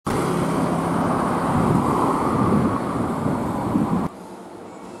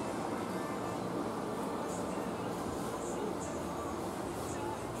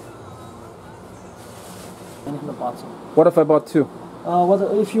What if I bought two? What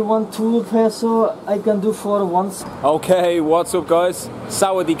if you want 2 peso? I can do for once. Okay, what's up guys?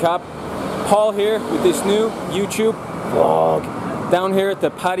 Sawadee Kap. Paul here with this new YouTube vlog down here at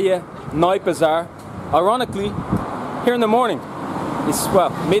the Pattaya night bazaar. Ironically, here in the morning. It's,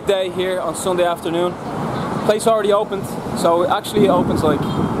 well, midday here on Sunday afternoon. Place already opened, so actually it opens like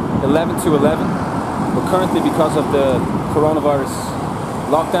 11 to 11. But currently, because of the coronavirus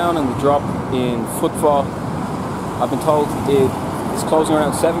lockdown and the drop in footfall, I've been told it's closing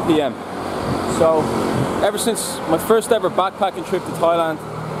around 7 p.m. So ever since my first ever backpacking trip to Thailand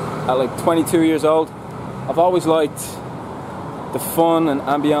at like 22 years old, I've always liked the fun and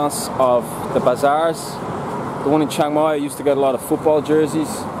ambience of the bazaars. The one in Chiang Mai, I used to get a lot of football jerseys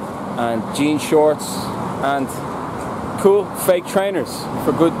and jean shorts and cool fake trainers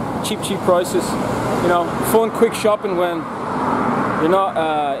for good cheap prices. You know, fun quick shopping when you're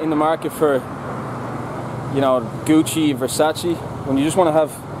not in the market for, you know, Gucci, Versace. When you just want to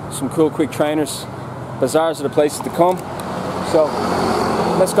have some cool quick trainers, bazaars are the places to come. So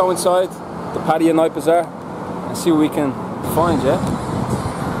let's go inside the Pattaya night bazaar and see what we can find, yeah?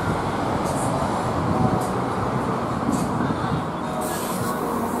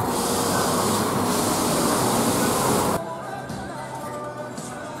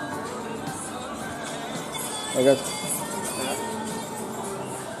 Hey guys.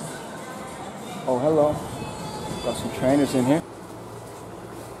 Oh, hello. Got some trainers in here.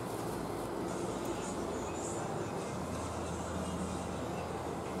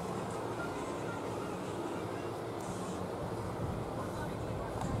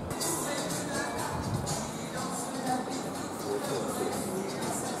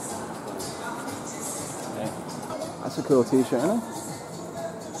 That's a cool t-shirt, isn't it?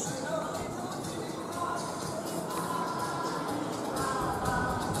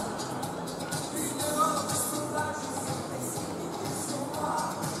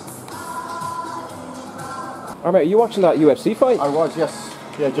 Alright, are you watching that UFC fight? I was, yes.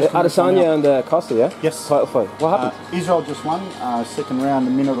 Yeah, just Adesanya and Costa, yeah? Yes. Title fight. What happened? Israel just won, second round, a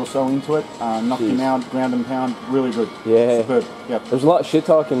minute or so into it. Knocked him out, ground and pound, really good. Yeah. Superb, yep. There's a lot of shit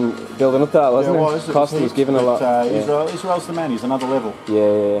talking building up that, wasn't there? Was, Costa was giving a lot. Israel's the man, he's another level.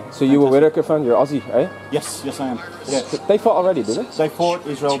 Yeah. So you were Whitaker fan, you're Aussie, eh? Yes, I am. Yeah. They fought already, did they? They fought,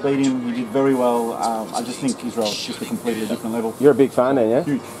 Israel beat him, he did very well. I just think Israel's just a completely different level. You're a big fan then, yeah?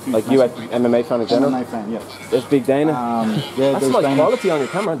 Huge. Like you, MMA fan in general? MMA fan, yeah. There's Big Dana. Yeah, that's like Dana. Quality on your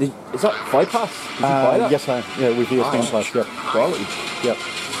camera. Is that Fight Pass? Did you buy that? Yes, I am. Yeah, with ESPN Plus, yep. Quality. Yep.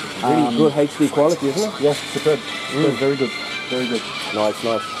 Really good HD quality, isn't it? Yeah, superb. Very good. Very good. Nice.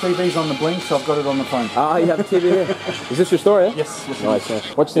 TV's on the blink, so I've got it on the phone. Ah, you have a TV here. Is this your store, yeah? Yes. Nice.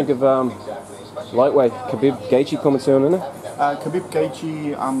 What do you think of lightweight? Khabib Gaethje coming soon, isn't it? Khabib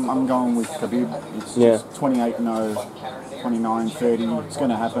Gaethje, I'm going with Khabib. It's just 28-0, 29-30. It's going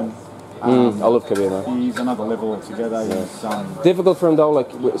to happen. I love Khabib, man. He's another level altogether. Yeah. He's, difficult for him though,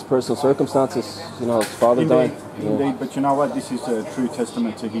 like with his personal circumstances. You know, his father died. Indeed, but you know what? This is a true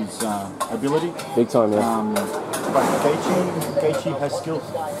testament to his ability. Big time, yeah. But Gaethje has skills.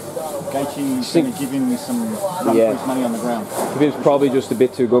 Gaethje's going to give him some run for his money on the ground. Khabib's probably just a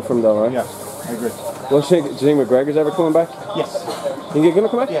bit too good for him though, right? Yeah, I agree. Well, do you think McGregor's ever coming back? Yes. Think he's going to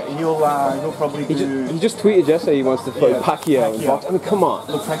come back? Yeah, he'll probably do... He just tweeted yesterday he wants to fight Pacquiao in boxing. I mean, come on.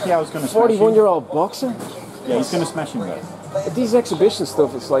 Look, Pacquiao's going to smash him. 41-year-old boxer? Yeah, he's going to smash him though. But these exhibition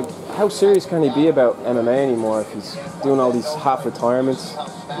stuff, it's like, how serious can he be about MMA anymore if he's doing all these half retirements?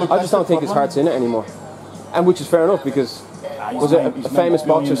 Look, I just don't think his heart's in it anymore. And which is fair enough, because was it a famous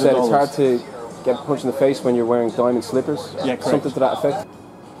boxer said it's hard to get punched in the face when you're wearing diamond slippers? Yeah, correct. Something to that effect.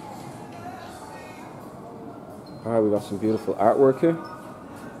 Alright, we got some beautiful artwork here.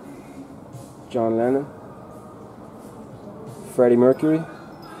 John Lennon, Freddie Mercury.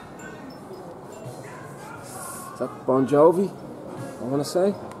 Is that Bon Jovi? I want to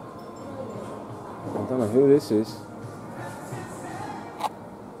say. I don't know who this is.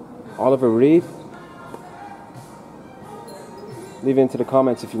 Oliver Reed. Leave it into the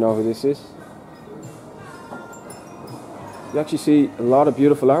comments if you know who this is. You actually see a lot of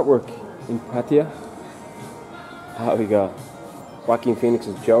beautiful artwork in Pattaya. How we got Joaquin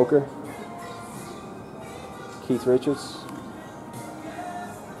Phoenix's Joker. Keith Richards.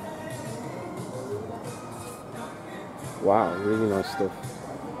 Wow, really nice stuff.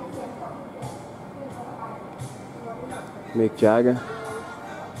 Mick Jagger.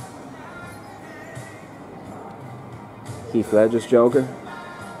 Heath Ledger's Joker.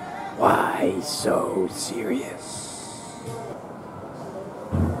 Why so serious?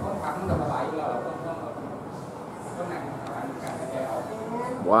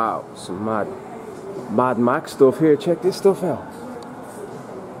 Wow, some mad Mad Max stuff here. Check this stuff out.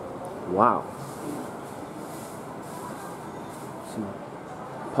 Wow. Some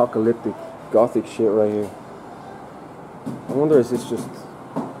apocalyptic gothic shit right here. I wonder, is this just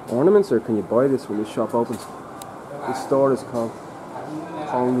ornaments or can you buy this when this shop opens? This store is called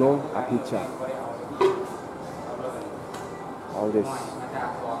Hong Long Apicha. All this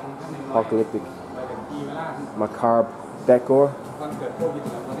apocalyptic macabre decor.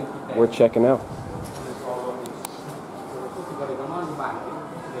 Worth checking out.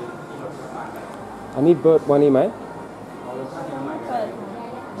 I need but one email.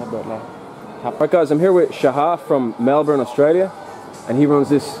 Alright guys, I'm here with Shahar from Melbourne, Australia, and he runs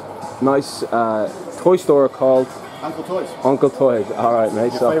this nice toy store called Uncle Toys. Uncle Toys. Alright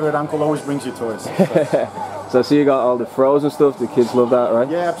mate. Your favourite uncle always brings you toys. So I see you got all the frozen stuff, the kids love that, right?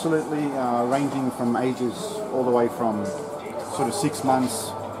 Yeah, absolutely, ranging from ages all the way from sort of 6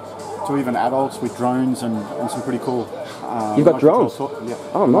 months to even adults with drones and some pretty cool. You've got drones? Yeah.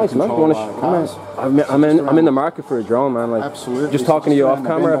 Oh, nice, man. I'm in the market for a drone, man. Like, absolutely. Just talking to you off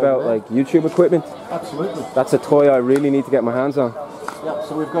camera about like YouTube equipment. Absolutely. That's a toy I really need to get my hands on. Yeah,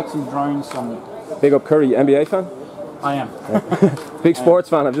 so we've got some drones. Big up Curry, NBA fan? I am. Big sports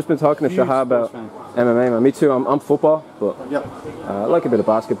fan. I've just been talking to Shahar about MMA, man. Me too. I'm football, but I like a bit of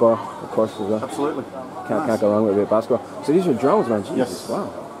basketball, of course, as well. Absolutely. Can't go wrong with a bit of basketball. So these are drones, man. Jesus, yes. Wow.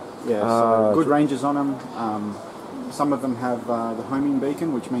 Yeah, so good ranges on them. Some of them have the homing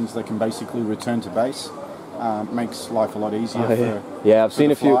beacon, which means they can basically return to base. Makes life a lot easier. Yeah, I've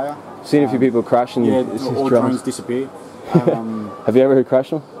seen a few. Seen a few people crashing. Yeah, all drones disappear. Have you ever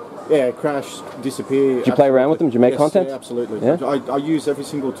crashed them? Yeah, crash, disappear. Did you play around with them? Did you make content? Yeah, absolutely. Yeah? I use every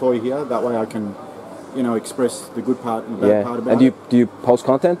single toy here. That way I can, express the good part and the bad part about it. And do you post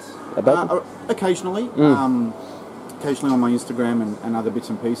content about them? Occasionally. Occasionally on my Instagram and other bits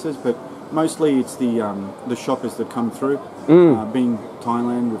and pieces, but mostly it's the shoppers that come through. Being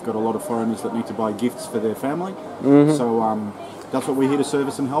Thailand, we've got a lot of foreigners that need to buy gifts for their family. So that's what we're here to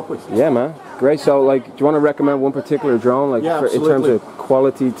service and help with. Yeah, man. Great. So, like, do you want to recommend one particular drone, like, in terms of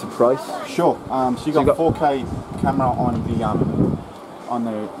quality to price? Sure. So you got 4K camera on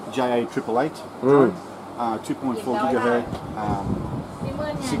the JA888 drone, 2.4 gigahertz,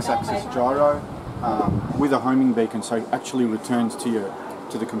 6-axis gyro, with a homing beacon, so it actually returns to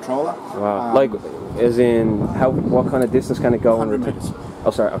the controller. Wow. Like, as in, what kind of distance can it go? 100 meters.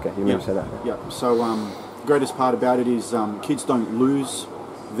 Oh, sorry. Okay, you never said that. Yeah. So greatest part about it is kids don't lose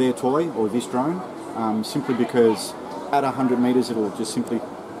their toy or this drone simply because at 100 meters it'll just simply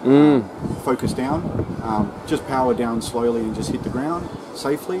focus down, just power down slowly and just hit the ground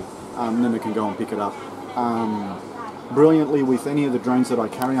safely, and then they can go and pick it up. Brilliantly, with any of the drones that I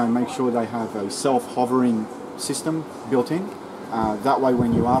carry, I make sure they have a self-hovering system built in. That way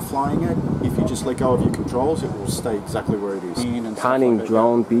when you are flying it, if you just let go of your controls, it will stay exactly where it is. Panning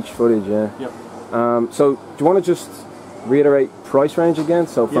drone beach footage, yeah. Yep. So do you want to just reiterate price range again?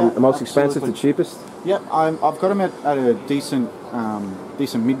 So from the most expensive to cheapest? Yeah, I've got them at a decent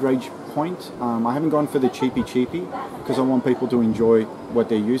mid-range point. I haven't gone for the cheapy because I want people to enjoy what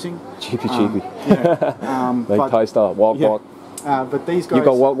they're using. Cheapy. Yeah. Like Thai style, walk. But these guys... You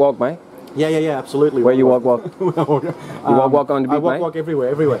go walk, mate? Yeah, absolutely. Where you walk? You walk on the beach, I walk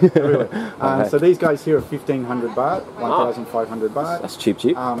everywhere. Okay. So these guys here are 1,500 baht, 1,500 baht. That's cheap.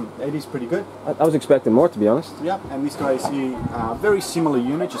 It is pretty good. I was expecting more, to be honest. Yeah, and this guy is here, very similar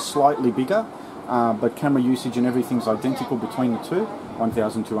unit, just slightly bigger, but camera usage and everything's identical between the two,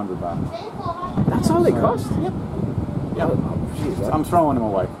 1,200 baht. That's all they cost? Yep. I'm throwing them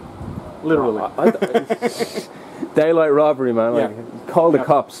away. Literally. Daylight robbery, man. Like, call the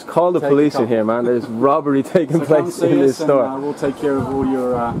cops, call the police in here, man. There's robbery taking place in this store. And, we'll take care of all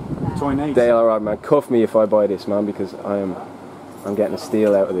your toy needs. Daylight robbery, man. Cuff me if I buy this, man, because I'm getting a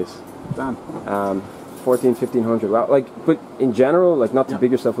steal out of this. Done. 1,500. Wow. Like, but in general, like, not to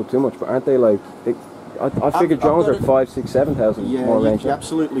big yourself up too much, but aren't they like? I figure drones are 5,000, 6,000, 7,000 more range. You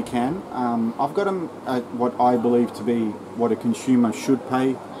absolutely can. I've got them at what I believe to be what a consumer should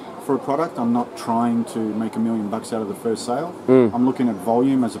pay for a product. I'm not trying to make $1 million out of the first sale. I'm looking at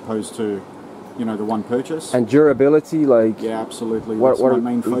volume as opposed to, the one purchase. And durability, like... Yeah, absolutely. That's my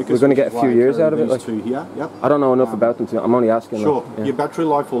main focus. We're going to get a few years out of it? Like, two here. Yep. I don't know enough about them, I'm only asking. Sure. Your battery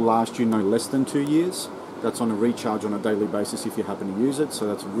life will last you no less than 2 years. That's on a recharge on a daily basis if you happen to use it, so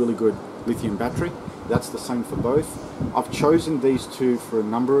that's a really good lithium battery. That's the same for both. I've chosen these two for a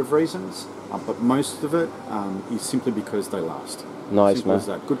number of reasons, but most of it is simply because they last. Nice, Simple man. as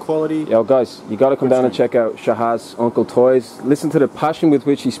that. Good quality. Yo, guys, you got to come down and check out Shahar's Uncle Toys. Listen to the passion with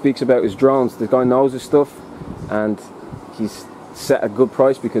which he speaks about his drones. The guy knows his stuff, and he's set a good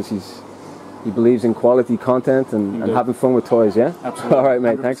price because he's he believes in quality content and having fun with toys, yeah? Absolutely. All right,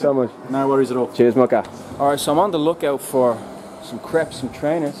 mate. 100%. Thanks so much. No worries at all. Cheers, Mucka. All right, so I'm on the lookout for some crepes, some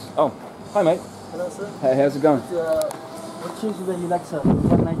trainers. Oh, hi, mate. Hello, sir. Hey, how's it going? What shoes do you like, sir?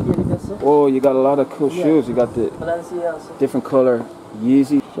 190, sir. Oh, you got a lot of cool shoes. You got the Balenciaga, sir. different color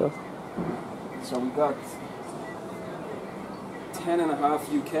Yeezys. Sure. So we got 10.5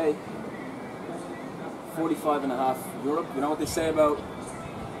 UK, 45.5 Europe. You know what they say about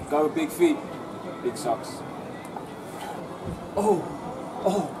guy with big feet? Big socks. Oh,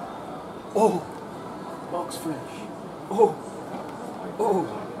 oh, oh, box fresh. Oh, oh,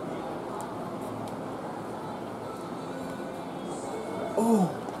 oh,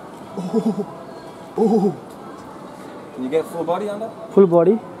 oh, oh. Can you get full body on that? Full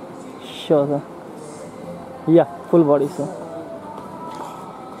body? Sure, sir. Yeah, full body, sir.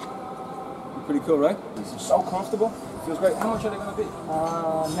 Pretty cool, right? This is so comfortable. Feels great. How much are they going to be?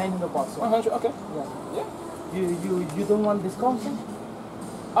 900 bucks, sir. 100. Okay. Yeah. Yeah. You don't want discount, sir?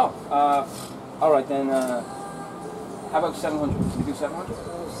 Oh. All right then. How about 700? Can you do 700?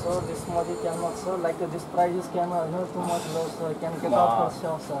 So this money cannot, sir. Like this price is cannot. No, too much low, sir. Can get out for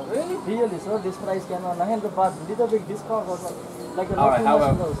sure, sir. Really? Really, sir. This price cannot. 900 baht. Little bit discount, or like a All right, too how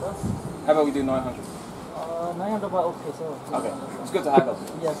much about- low, sir. How about we do 900? 900 baht, okay, sir. Okay. It's good to haggle.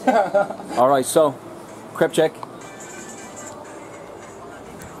 Yes. All right. So, crepe check.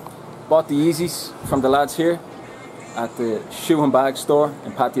 Bought the Yeezys from the lads here at the shoe and bag store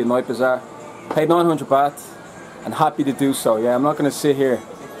in Pattaya Night Bazaar. Paid 900 baht and happy to do so. Yeah, I'm not going to sit here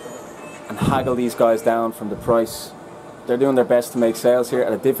and haggle these guys down from the price. They're doing their best to make sales here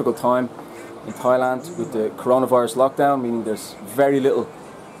at a difficult time in Thailand with the coronavirus lockdown, meaning there's very little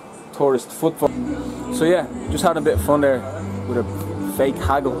tourist footfall. So yeah, just had a bit of fun there with a fake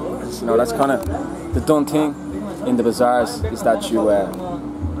haggle. You know, that's kind of the done thing in the bazaars, is that you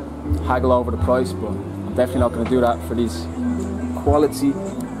haggle over the price, but I'm definitely not going to do that for these quality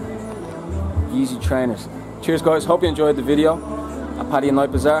Yeezy trainers. Cheers guys, hope you enjoyed the video at Pattaya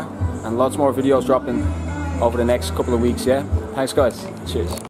Night Bazaar, and lots more videos dropping over the next couple of weeks, yeah? Thanks guys, cheers.